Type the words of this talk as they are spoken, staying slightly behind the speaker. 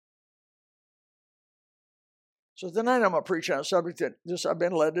So tonight I'm going to preach on a subject that just I've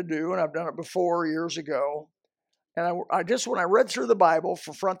been led to do, and I've done it before years ago. And I just, when I read through the Bible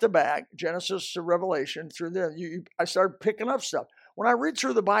from front to back, Genesis to Revelation, I started picking up stuff. When I read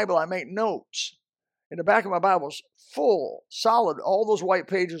through the Bible, I make notes. In the back of my Bible's full, solid, all those white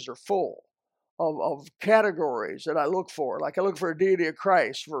pages are full of categories that I look for. Like I look for a deity of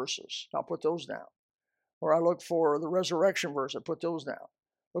Christ verses, I'll put those down. Or I look for the resurrection verse, I put those down.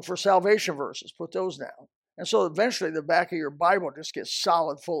 Look for salvation verses, put those down. And so eventually the back of your Bible just gets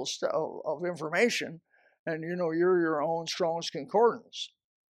solid full of information. And you're your own Strong's Concordance.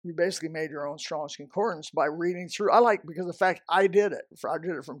 You basically made your own Strong's Concordance by reading through. Because of the fact I did it. I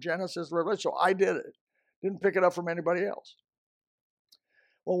did it from Genesis to Revelation, so I did it. Didn't pick it up from anybody else.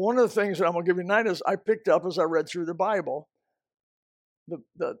 Well, one of the things that I'm going to give you tonight is I picked up as I read through the Bible,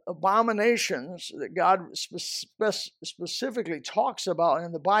 the abominations that God specifically talks about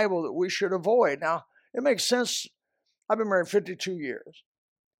in the Bible that we should avoid. Now, it makes sense. I've been married 52 years.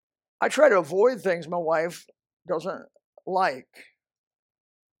 I try to avoid things my wife doesn't like.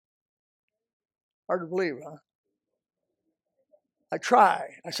 Hard to believe, huh? I try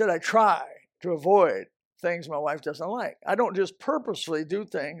to avoid things my wife doesn't like. I don't just purposely do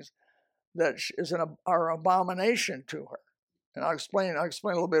things that are abomination to her. And I'll explain a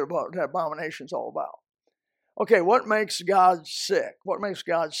little bit about what that abomination is all about. Okay, what makes God sick? What makes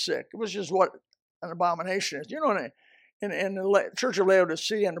God sick? It was just what an abomination is. In the Church of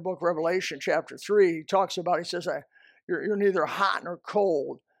Laodicea, in the book of Revelation, chapter 3, he says, you're neither hot nor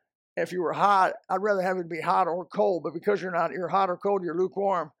cold. If you were hot, I'd rather have it be hot or cold, but because you're hot or cold, you're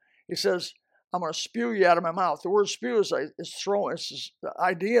lukewarm. He says, I'm going to spew you out of my mouth. The word spew is the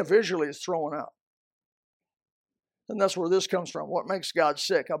idea visually is throwing up. And that's where this comes from. What makes God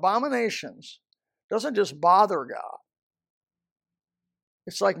sick? Abominations doesn't just bother God.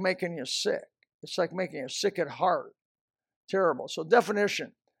 It's like making you sick. It's like making you sick at heart. Terrible. So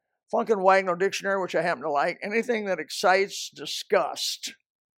definition, Funk and Wagner Dictionary, which I happen to like, anything that excites disgust.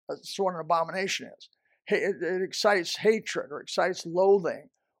 That's what an abomination is. It excites hatred or excites loathing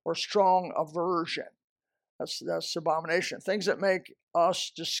or strong aversion. That's abomination. Things that make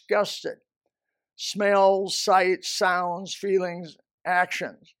us disgusted. Smells, sights, sounds, feelings,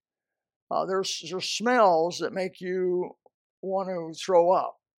 actions. There's smells that make you want to throw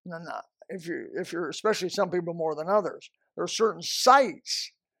up. And if you're especially some people more than others. There are certain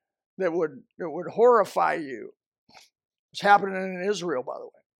sights that would horrify you. It's happening in Israel, by the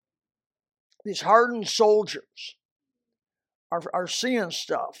way. These hardened soldiers are seeing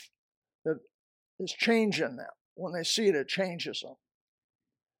stuff that is changing them. When they see it, it changes them.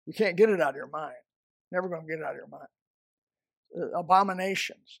 You can't get it out of your mind. Never going to get it out of your mind.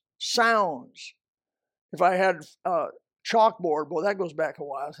 Abominations, sounds. If I had a chalkboard, well, that goes back a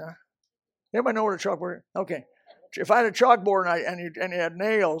while, huh? Anybody know what a chalkboard is? Okay. If I had a chalkboard and you had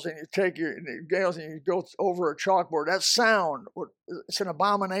nails and you take your nails and you go over a chalkboard, that sound, it's an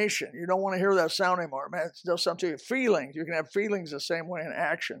abomination. You don't want to hear that sound anymore. Man, it does something to you. Feelings, you can have feelings the same way in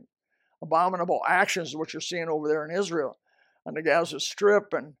action. Abominable actions is what you're seeing over there in Israel on the Gaza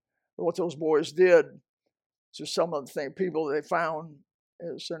Strip and what those boys did to some of the people they found.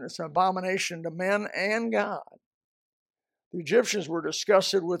 It's an abomination to men and God. The Egyptians were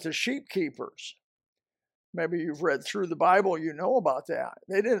disgusted with the sheep keepers. Maybe you've read through the Bible, you know about that.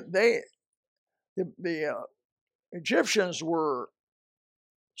 The Egyptians were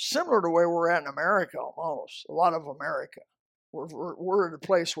similar to where we're at in America almost. A lot of America. We're at a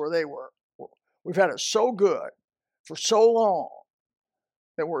place where they were. We've had it so good for so long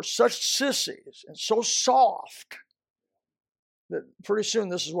that we're such sissies and so soft that pretty soon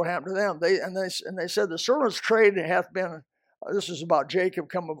this is what happened to them. They said the servants' trade hath been. This is about Jacob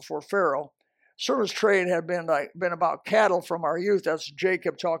coming before Pharaoh. Servants' trade had been about cattle from our youth. That's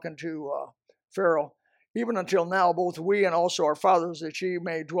Jacob talking to Pharaoh. Even until now, both we and also our fathers, that ye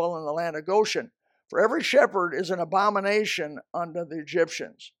may dwell in the land of Goshen. For every shepherd is an abomination unto the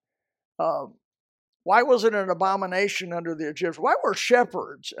Egyptians. Why was it an abomination unto the Egyptians? Why were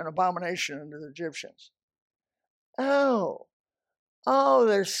shepherds an abomination unto the Egyptians? Oh,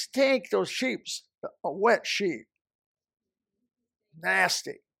 they stink, those sheep, a wet sheep.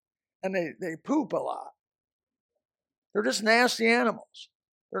 Nasty. And they poop a lot. They're just nasty animals.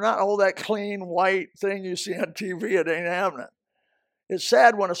 They're not all that clean, white thing you see on TV. It ain't happening. It's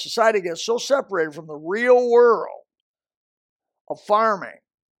sad when a society gets so separated from the real world of farming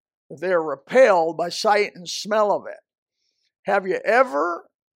that they are repelled by sight and smell of it. Have you ever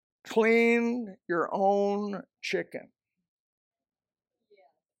cleaned your own chicken?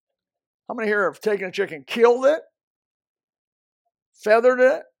 How many here have taken a chicken, killed it, feathered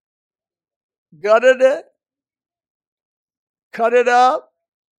it, gutted it, cut it up,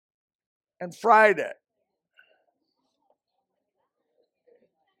 and fried it.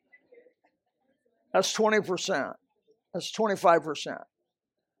 That's 20%. That's 25%.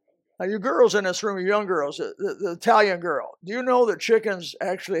 Now, you girls in this room, you young girls, the Italian girl, do you know that chickens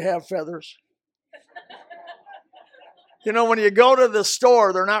actually have feathers? You know, when you go to the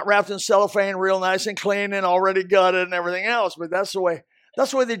store, they're not wrapped in cellophane real nice and clean and already gutted and everything else, but that's the way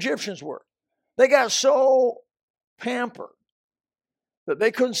the Egyptians were. They got so pampered that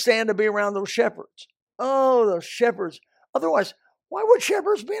they couldn't stand to be around those shepherds. Oh, those shepherds. Otherwise, why would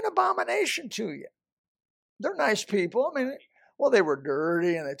shepherds be an abomination to you? They're nice people. I mean, well, they were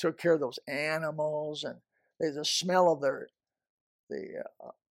dirty and they took care of those animals, and the smell of the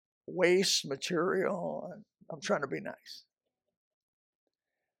waste material. And I'm trying to be nice.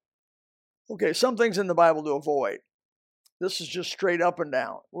 Okay, some things in the Bible to avoid. This is just straight up and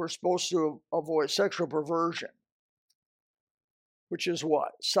down. We're supposed to avoid sexual perversion, which is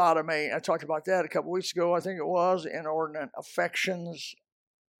what? Sodomy. I talked about that a couple weeks ago, I think it was. Inordinate affections,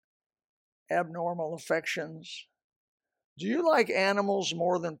 abnormal affections. Do you like animals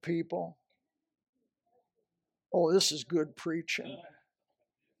more than people? Oh, this is good preaching.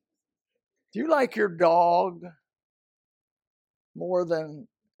 Do you like your dog more than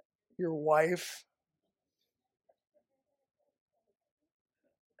your wife?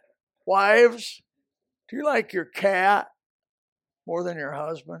 Wives, do you like your cat more than your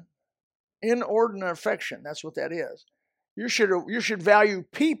husband? Inordinate affection, that's what that is. You should value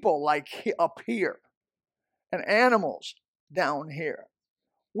people like up here and animals down here.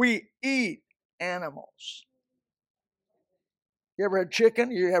 We eat animals. You ever had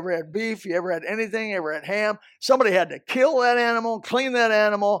chicken? You ever had beef? You ever had anything? You ever had ham? Somebody had to kill that animal, clean that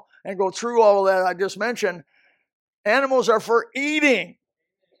animal, and go through all of that I just mentioned. Animals are for eating.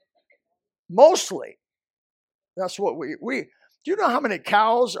 Mostly. That's what we do. You know how many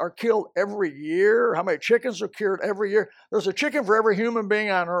cows are killed every year? How many chickens are killed every year? There's a chicken for every human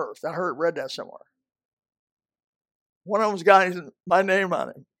being on earth. I read that somewhere. One of them's got my name on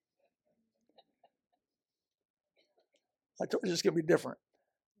him. I told you it's going to be different.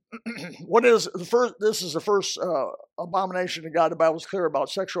 What is the first? This is the first abomination to God. The Bible's clear about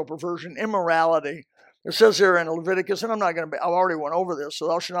sexual perversion, immorality. It says here in Leviticus, and I already went over this, so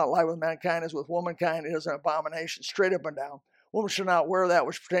thou shalt not lie with mankind as with womankind. It is an abomination, straight up and down. Woman shall not wear that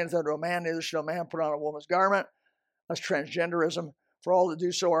which pertains unto a man, neither shall a man put on a woman's garment. That's transgenderism. For all that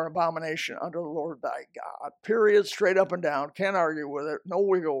do so are an abomination unto the Lord thy God. Period, straight up and down. Can't argue with it. No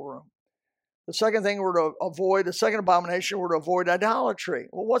wiggle room. The second thing we're to avoid, the second abomination, we're to avoid idolatry.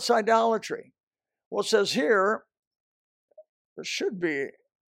 Well, what's idolatry? Well, it says here, there should be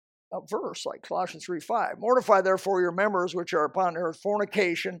a verse like Colossians 3:5. Mortify therefore your members which are upon earth,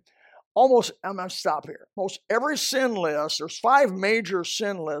 fornication. I'm going to stop here. Most every sin list, there's 5 major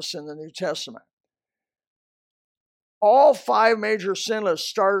sin lists in the New Testament. All 5 major sin lists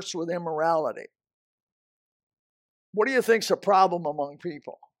starts with immorality. What do you think's a problem among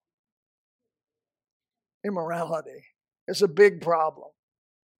people? Immorality. It's a big problem.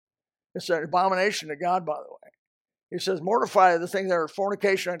 It's an abomination to God, by the way. He says, mortify the things that are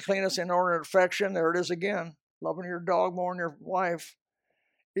fornication, uncleanness, inordinate affection. There it is again. Loving your dog more than your wife.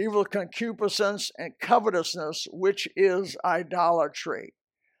 Evil concupiscence and covetousness, which is idolatry.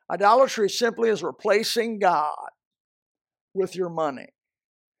 Idolatry simply is replacing God with your money.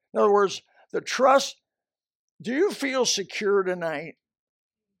 In other words, the trust. Do you feel secure tonight?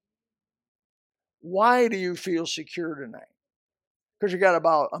 Why do you feel secure tonight? Because you got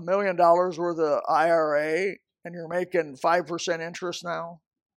about $1 million worth of IRA and you're making 5% interest now?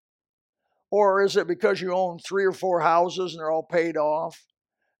 Or is it because you own 3 or 4 houses and they're all paid off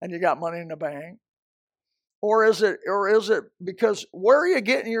and you got money in the bank? Or is it because where are you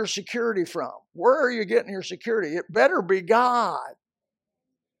getting your security from? Where are you getting your security? It better be God.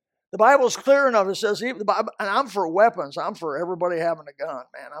 The Bible's clear enough. It says, and I'm for weapons. I'm for everybody having a gun,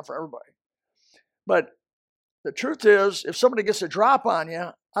 man. I'm for everybody. But the truth is, if somebody gets a drop on you,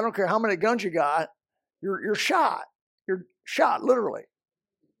 I don't care how many guns you got, you're shot. You're shot, literally.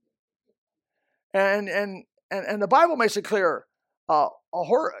 And the Bible makes it clear.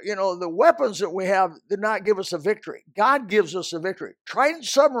 The weapons that we have did not give us a victory. God gives us a victory. Trident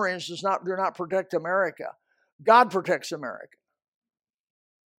submarines do not protect America. God protects America.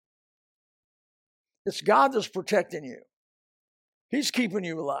 It's God that's protecting you. He's keeping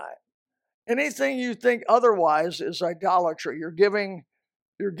you alive. Anything you think otherwise is idolatry. You're giving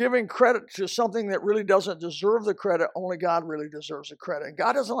credit to something that really doesn't deserve the credit. Only God really deserves the credit. And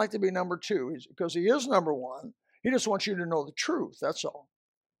God doesn't like to be number 2 because he is number 1. He just wants you to know the truth. That's all.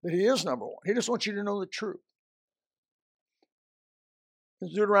 That he is number 1. He just wants you to know the truth.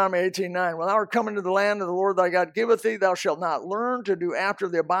 It's Deuteronomy 18:9. When thou art come into the land of the Lord thy God giveth thee, thou shalt not learn to do after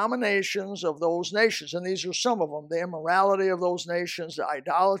the abominations of those nations. And these are some of them. The immorality of those nations, the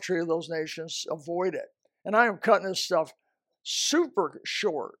idolatry of those nations. Avoid it. And I am cutting this stuff super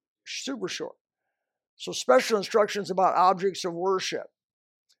short. So special instructions about objects of worship.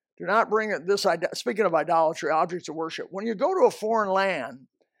 Do not bring it this, speaking of idolatry, objects of worship. When you go to a foreign land,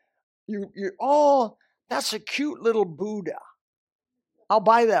 that's a cute little Buddha. I'll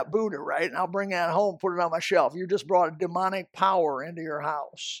buy that Buddha, right? And I'll bring that home, put it on my shelf. You just brought a demonic power into your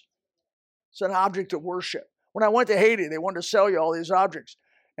house. It's an object of worship. When I went to Haiti, they wanted to sell you all these objects.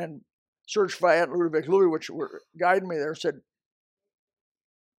 And Serge Fayette and Ludovic Louis, which were guiding me there, said,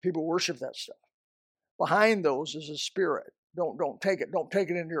 people worship that stuff. Behind those is a spirit. Don't take it. Don't take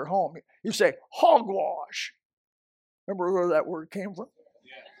it into your home. You say, hogwash. Remember where that word came from?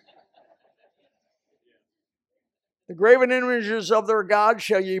 The graven images of their gods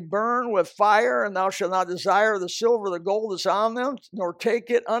shall ye burn with fire, and thou shalt not desire the silver, the gold that's on them, nor take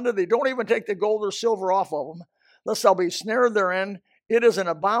it unto thee. Don't even take the gold or silver off of them, lest thou be snared therein. It is an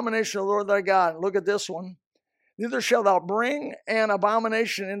abomination of the Lord thy God. And look at this one. Neither shalt thou bring an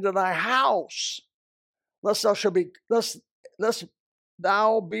abomination into thy house, lest thou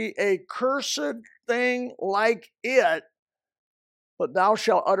be a cursed thing like it, but thou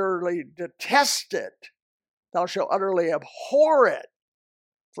shalt utterly detest it. Thou shalt utterly abhor it,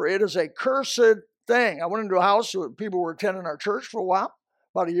 for it is a cursed thing. I went into a house where people were attending our church for a while,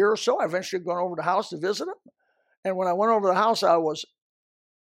 about a year or so. I eventually gone over to the house to visit them. And when I went over to the house, I was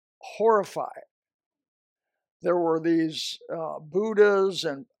horrified. There were these Buddhas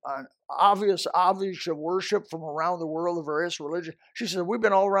and obvious objects of worship from around the world of various religions. She said, we've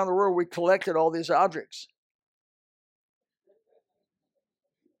been all around the world. We collected all these objects.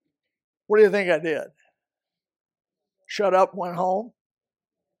 What do you think I did? Shut up, went home?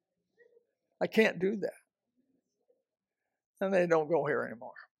 I can't do that. And they don't go here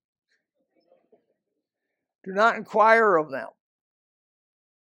anymore. Do not inquire of them.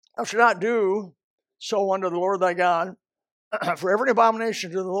 Thou shalt not do so unto the Lord thy God, for every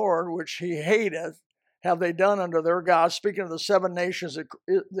abomination to the Lord which he hateth have they done unto their gods. Speaking of the 7 nations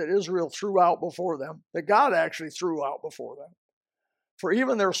that Israel threw out before them, that God actually threw out before them. For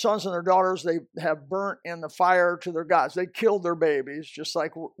even their sons and their daughters they have burnt in the fire to their gods. They killed their babies, just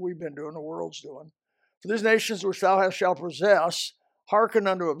like we've been doing, the world's doing. For these nations which thou shalt possess, hearken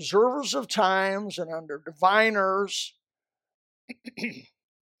unto observers of times and unto diviners.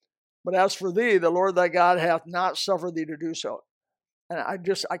 But as for thee, the Lord thy God hath not suffered thee to do so. And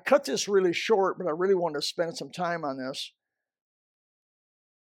I cut this really short, but I really wanted to spend some time on this.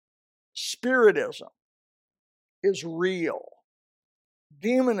 Spiritism is real.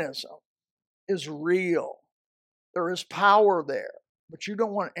 Demonism is real. There is power there, but you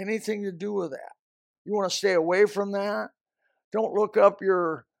don't want anything to do with that. You want to stay away from that. Don't look up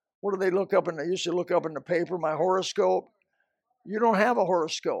what do they look up they used to look up in the paper, my horoscope. You don't have a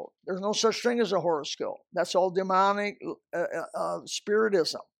horoscope. There's no such thing as a horoscope. That's all demonic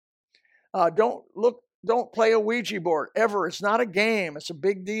spiritism. Don't play a Ouija board ever. It's not a game. It's a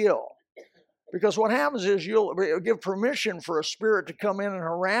big deal. Because what happens is you'll give permission for a spirit to come in and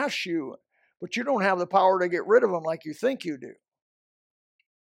harass you, but you don't have the power to get rid of them like you think you do.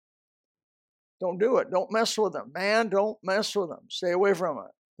 Don't do it. Don't mess with them. Man, don't mess with them. Stay away from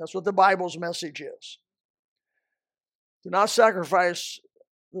it. That's what the Bible's message is. Do not sacrifice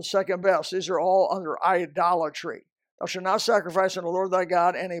the second best. These are all under idolatry. Thou shalt not sacrifice unto the Lord thy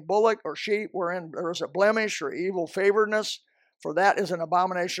God any bullock or sheep wherein there is a blemish or evil favoredness, for that is an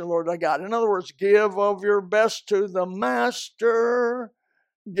abomination of the Lord thy God. In other words, give of your best to the master.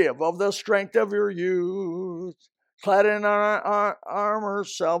 Give of the strength of your youth. Clad in armor,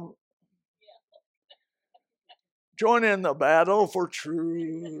 join in the battle for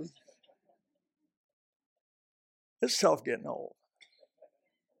truth. It's tough getting old.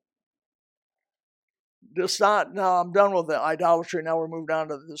 Now I'm done with the idolatry. Now we're moved on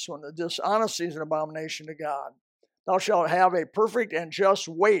to this one. The dishonesty is an abomination to God. Thou shalt have a perfect and just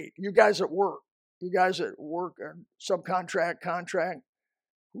weight. You guys at work and subcontract, contract.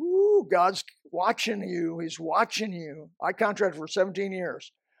 Ooh, God's watching you. He's watching you. I contracted for 17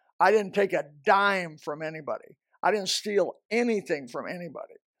 years. I didn't take a dime from anybody. I didn't steal anything from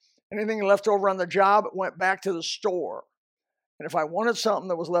anybody. Anything left over on the job went back to the store. And if I wanted something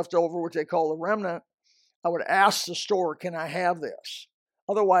that was left over, which they call the remnant, I would ask the store, can I have this?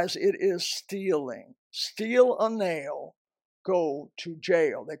 Otherwise, it is stealing. Steal a nail, go to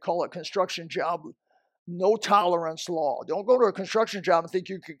jail. They call it construction job no tolerance law. Don't go to a construction job and think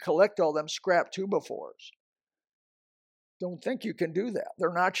you can collect all them scrap 2x4s. Don't think you can do that.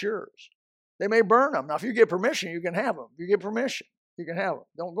 They're not yours. They may burn them. Now, if you get permission, you can have them. If you get permission, you can have them.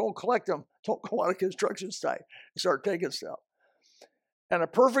 Don't go collect them. Don't go on a construction site and start taking stuff. And a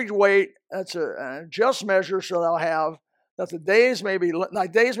perfect weight, that's a just measure, so thou have that thy days may be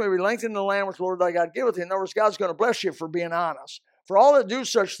lengthened in the land which the Lord thy God giveth thee. In other words, God's going to bless you for being honest. For all that do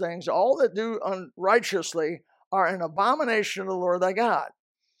such things, all that do unrighteously, are an abomination to the Lord thy God.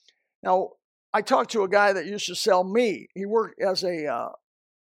 Now, I talked to a guy that used to sell meat. He worked as a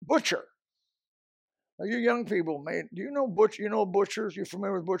butcher. Now, you young people, do you know butchers? You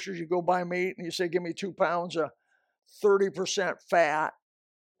familiar with butchers? You go buy meat and you say, give me 2 pounds of 30% fat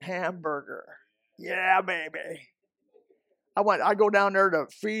hamburger. Yeah, baby. I go down there to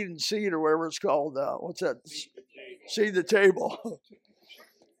Feed and Seed or whatever it's called. What's that? Seed the Table.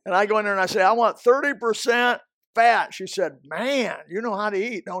 And I go in there and I say, I want 30% fat. She said, man, you know how to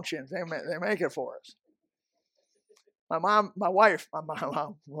eat, don't you? They make it for us.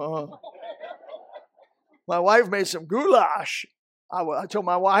 My wife made some goulash. I told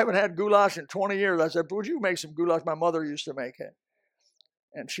my wife I haven't had goulash in 20 years. I said, would you make some goulash? My mother used to make it.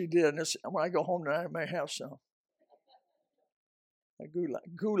 And she did. And when I go home tonight, I may have some.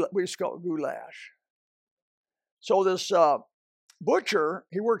 Goulash, we used to call it goulash. So this butcher,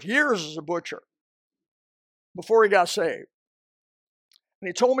 he worked years as a butcher before he got saved. And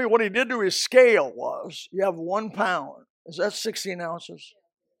he told me what he did to his scale was, you have 1 pound. Is that 16 ounces?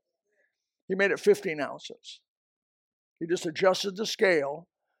 He made it 15 ounces. He just adjusted the scale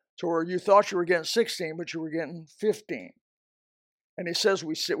to where you thought you were getting 16, but you were getting 15. And he says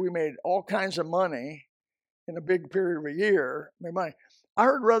we made all kinds of money in a big period of a year. Made money. I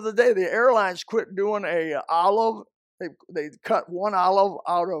heard the other day the airlines quit doing a olive. They cut one olive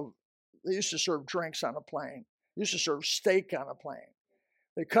out of. They used to serve drinks on a plane. They used to serve steak on a plane.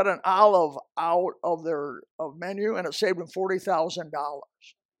 They cut an olive out of their menu, and it saved them $40,000.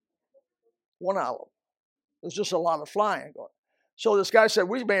 One olive. There's just a lot of flying going. So this guy said,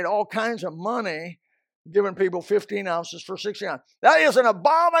 we made all kinds of money giving people 15 ounces for 16 ounces. That is an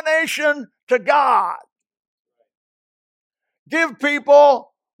abomination to God. Give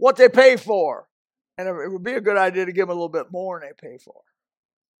people what they pay for. And it would be a good idea to give them a little bit more than they pay for.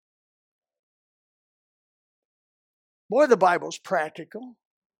 Boy, the Bible's practical.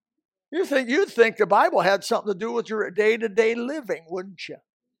 You'd think the Bible had something to do with your day-to-day living, wouldn't you?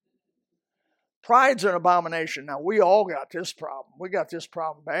 Pride's an abomination. Now, we all got this problem. We got this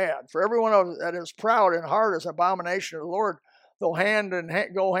problem bad. For everyone that is proud in heart is an abomination of the Lord. They'll go hand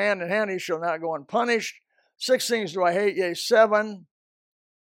in hand. He shall not go unpunished. 6 things do I hate, yea, 7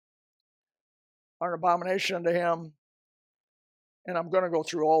 are an abomination unto him. And I'm going to go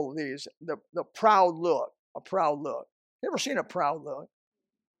through all of these. The proud look, a proud look. You ever seen a proud look?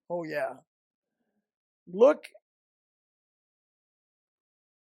 Oh, yeah. Look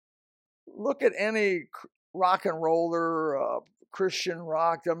at any rock and roller, Christian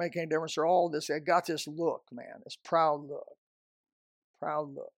rock, doesn't make any difference. They're all this. They got this look, man, this proud look.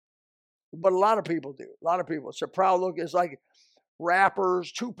 Proud look. But a lot of people do. A lot of people. It's a proud look. It's like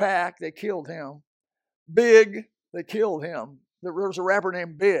rappers, Tupac, they killed him. Big, they killed him. There was a rapper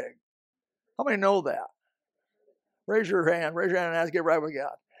named Big. How many know that? Raise your hand and ask, get right with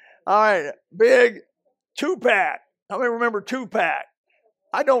God. All right, Big, Tupac. How many remember Tupac?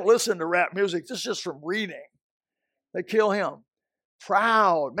 I don't listen to rap music. This is just from reading. They kill him.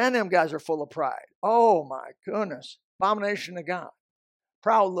 Proud. Man, them guys are full of pride. Oh, my goodness. Abomination to God.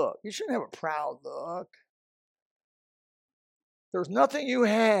 Proud look. You shouldn't have a proud look. There's nothing you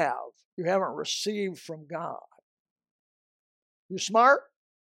haven't received from God. You smart?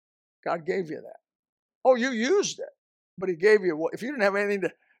 God gave you that. Oh, you used it, but he gave you what? If you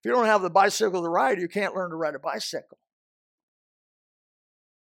don't have the bicycle to ride, you can't learn to ride a bicycle.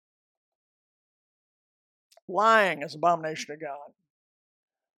 Lying is abomination to God.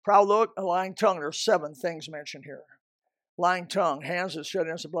 Proud look, a lying tongue. There's 7 things mentioned here. Lying tongue, hands that shed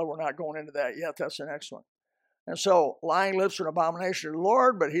innocent blood. We're not going into that yet. That's the next one. And so, lying lips are an abomination to the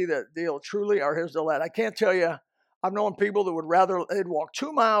Lord, but he that deal truly are his delight. I can't tell you, I've known people that they'd walk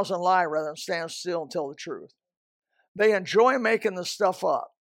 2 miles and lie rather than stand still and tell the truth. They enjoy making the stuff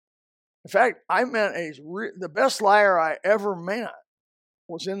up. In fact, I met the best liar I ever met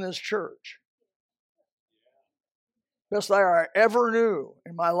was in this church. Best liar I ever knew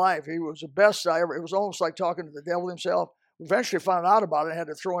in my life. He was the best I ever. It was almost like talking to the devil himself. Eventually found out about it and had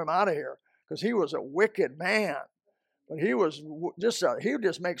to throw him out of here because he was a wicked man. But he was he would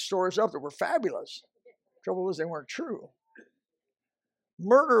just make stories up that were fabulous. Trouble was they weren't true.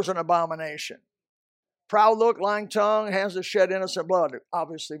 Murder is an abomination. Proud look, lying tongue, hands that shed innocent blood.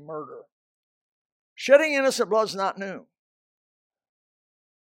 Obviously murder. Shedding innocent blood is not new.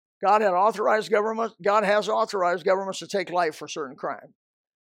 God has authorized governments to take life for certain crime.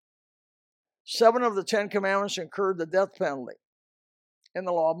 7 of the 10 commandments incurred the death penalty in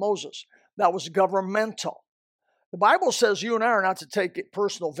the law of Moses. That was governmental. The Bible says you and I are not to take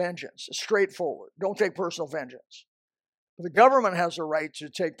personal vengeance. It's straightforward. Don't take personal vengeance. But the government has a right to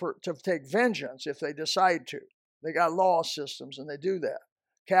take vengeance if they decide to. They got law systems and they do that.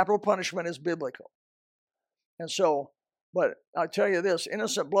 Capital punishment is biblical. And so, but I'll tell you this,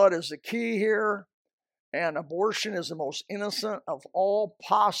 innocent blood is the key here, and abortion is the most innocent of all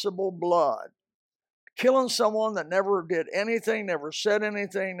possible blood. Killing someone that never did anything, never said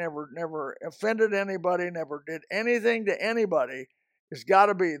anything, never offended anybody, never did anything to anybody has got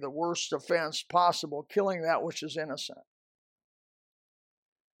to be the worst offense possible, killing that which is innocent.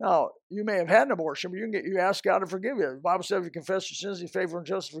 Now, you may have had an abortion, but you ask God to forgive you. The Bible says if you confess your sins, He's faithful and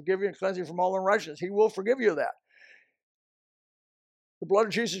just to forgive you and cleanse you from all unrighteousness. He will forgive you of that. The blood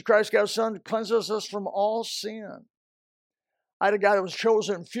of Jesus Christ, God's Son, cleanses us from all sin. I had a guy that was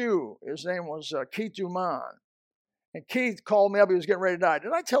chosen few. His name was Keith Duman. And Keith called me up. He was getting ready to die.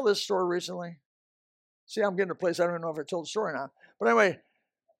 Did I tell this story recently? See, I'm getting to a place I don't even know if I told the story or not. But anyway,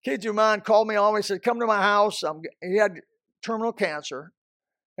 Keith Duman called me on. He said, come to my house. He had terminal cancer.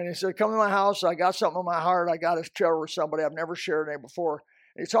 And he said, come to my house. I got something in my heart. I got to share with somebody I've never shared it before.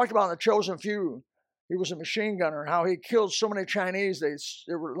 And he talked about the chosen few. He was a machine gunner, how he killed so many Chinese.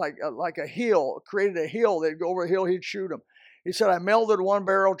 They were like a hill, created a hill. They'd go over a hill, he'd shoot them. He said, I melded one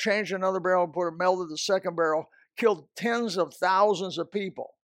barrel, changed another barrel, melded the second barrel, killed tens of thousands of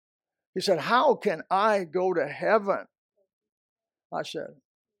people. He said, how can I go to heaven? I said,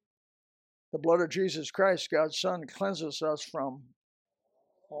 the blood of Jesus Christ, God's Son, cleanses us from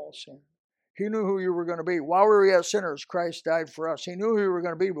all sin. He knew who you were going to be. While we were yet sinners, Christ died for us. He knew who you were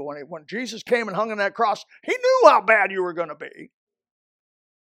going to be, but when Jesus came and hung on that cross, He knew how bad you were going to be.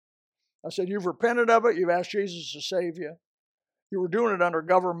 I said, you've repented of it. You've asked Jesus to save you. You were doing it under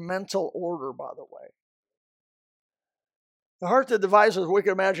governmental order, by the way. The heart that devises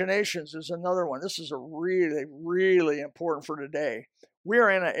wicked imaginations is another one. This is a really, really important for today. We are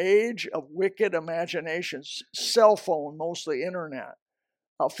in an age of wicked imaginations, cell phone, mostly internet.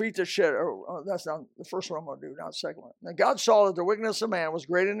 I'll feed the shit. That's not the first one I'm going to do, not the second one. And God saw that the wickedness of man was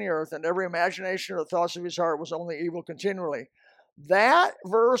great in the earth, and every imagination or the thoughts of his heart was only evil continually. That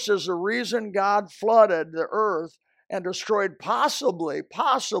verse is the reason God flooded the earth and destroyed possibly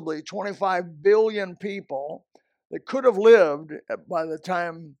 25 billion people that could have lived by the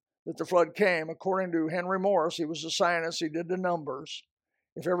time that the flood came. According to Henry Morris, he was a scientist, he did the numbers.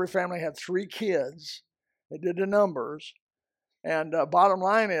 If every family had 3 kids, they did the numbers. And bottom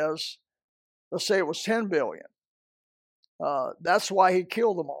line is, let's say it was 10 billion. That's why he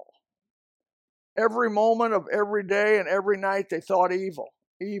killed them all. Every moment of every day and every night they thought evil,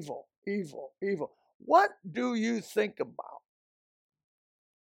 evil, evil, evil. What do you think about?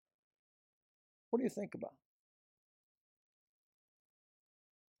 What do you think about?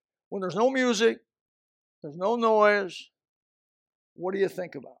 When there's no music, there's no noise, what do you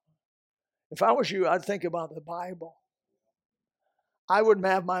think about? If I was you, I'd think about the Bible. I would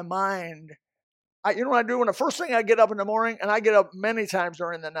have my mind. You know what I do? When the first thing I get up in the morning, and I get up many times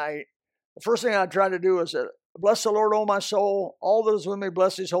during the night, the first thing I try to do is bless the Lord, O my soul. All those with me,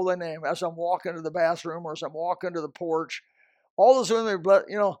 bless His holy name. As I'm walking to the bathroom or as I'm walking to the porch, all those with me, bless,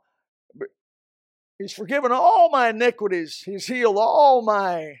 He's forgiven all my iniquities. He's healed all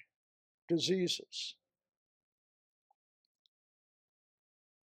my diseases.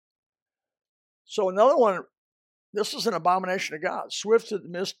 So another one, this is an abomination of God, swift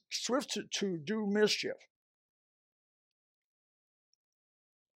to do mischief.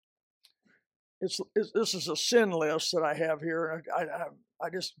 This is a sin list that I have here. I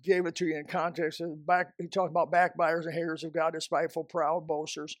just gave it to you in context. He talked about backbiters and haters of God, despiteful, proud,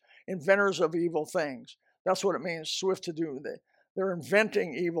 boasters, inventors of evil things. That's what it means, swift to do. They're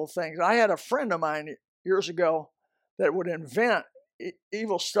inventing evil things. I had a friend of mine years ago that would invent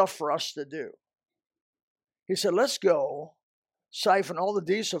evil stuff for us to do. He said, let's go siphon all the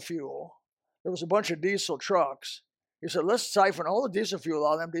diesel fuel. There was a bunch of diesel trucks. He said, let's siphon all the diesel fuel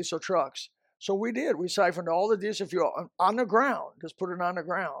out of them diesel trucks. So we did. We siphoned all the diesel fuel on the ground, just put it on the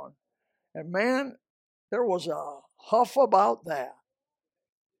ground. And man, there was a huff about that.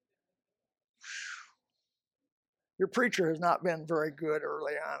 Your preacher has not been very good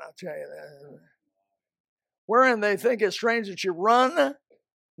early on, I'll tell you that. Wherein they think it strange that you run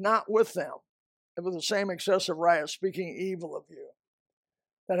not with them, and with the same excessive riot, speaking evil of you.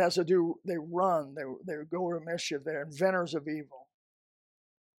 That has to do, they run, they go to mischief, they're inventors of evil.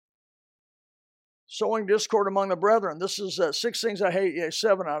 Sowing discord among the brethren. This is 6 things I hate,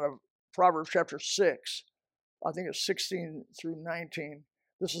 7 out of Proverbs chapter 6. I think it's 16 through 19.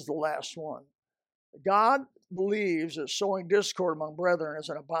 This is the last one. God believes that sowing discord among brethren is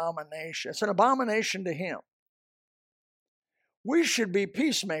an abomination. It's an abomination to him. We should be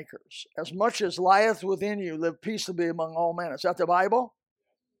peacemakers. As much as lieth within you, live peaceably among all men. Is that the Bible?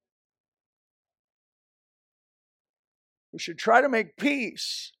 We should try to make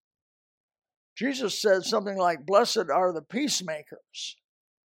peace. Jesus said something like, blessed are the peacemakers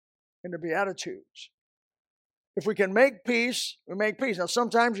in the Beatitudes. If we can make peace, we make peace. Now,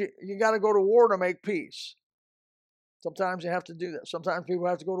 sometimes you got to go to war to make peace. Sometimes you have to do that. Sometimes people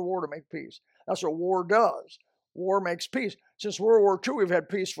have to go to war to make peace. That's what war does. War makes peace. Since World War II, we've had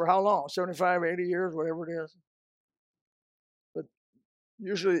peace for how long? 75, 80 years, whatever it is. But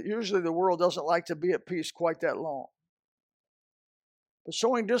usually the world doesn't like to be at peace quite that long. But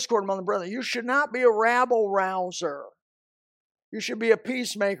sowing discord among the brethren, you should not be a rabble rouser. You should be a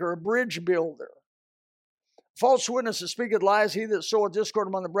peacemaker, a bridge builder. False witnesses speaketh lies. He that soweth discord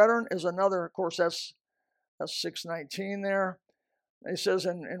among the brethren is another. Of course, that's 6:19 there. He says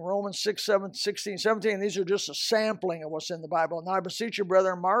in Romans 16, 17, these are just a sampling of what's in the Bible. Now I beseech you,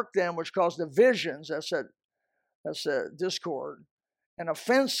 brethren, mark them which cause divisions, that's discord, and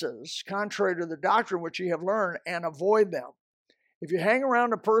offenses, contrary to the doctrine which ye have learned, and avoid them. If you hang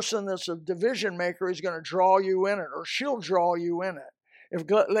around a person that's a division maker, he's going to draw you in it, or she'll draw you in it. If,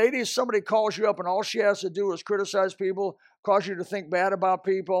 ladies, somebody calls you up and all she has to do is criticize people, cause you to think bad about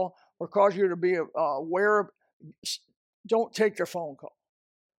people, or cause you to be aware of, don't take their phone call.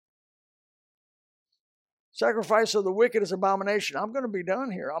 Sacrifice of the wicked is abomination. I'm going to be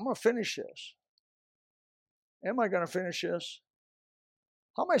done here. I'm going to finish this. Am I going to finish this?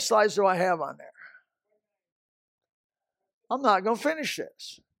 How many slides do I have on there? I'm not going to finish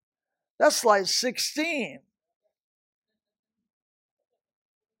this. That's slide 16.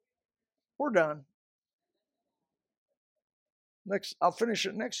 We're done. I'll finish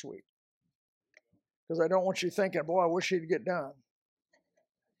it next week. Because I don't want you thinking, boy, I wish he'd get done.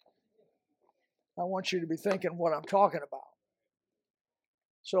 I want you to be thinking what I'm talking about.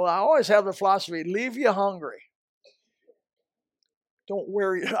 So I always have the philosophy, leave you hungry. Don't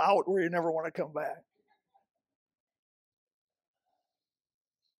wear you out where you never want to come back.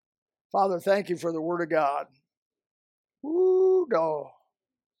 Father, thank you for the Word of God. Ooh, no.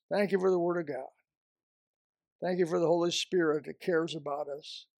 Thank you for the Word of God. Thank you for the Holy Spirit that cares about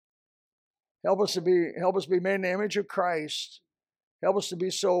us. Help us be made in the image of Christ. Help us to be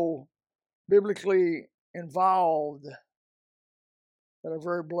so biblically involved that our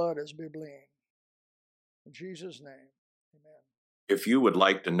very blood is bibline. In Jesus' name, amen. If you would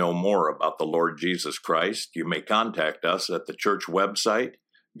like to know more about the Lord Jesus Christ, you may contact us at the church website,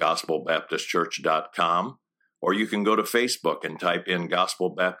 gospelbaptistchurch.com, or you can go to Facebook and type in Gospel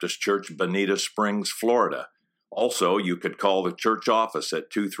Baptist Church, Bonita Springs, Florida. Also, you could call the church office at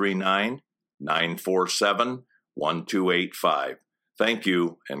 239-947-1285. Thank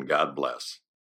you, and God bless.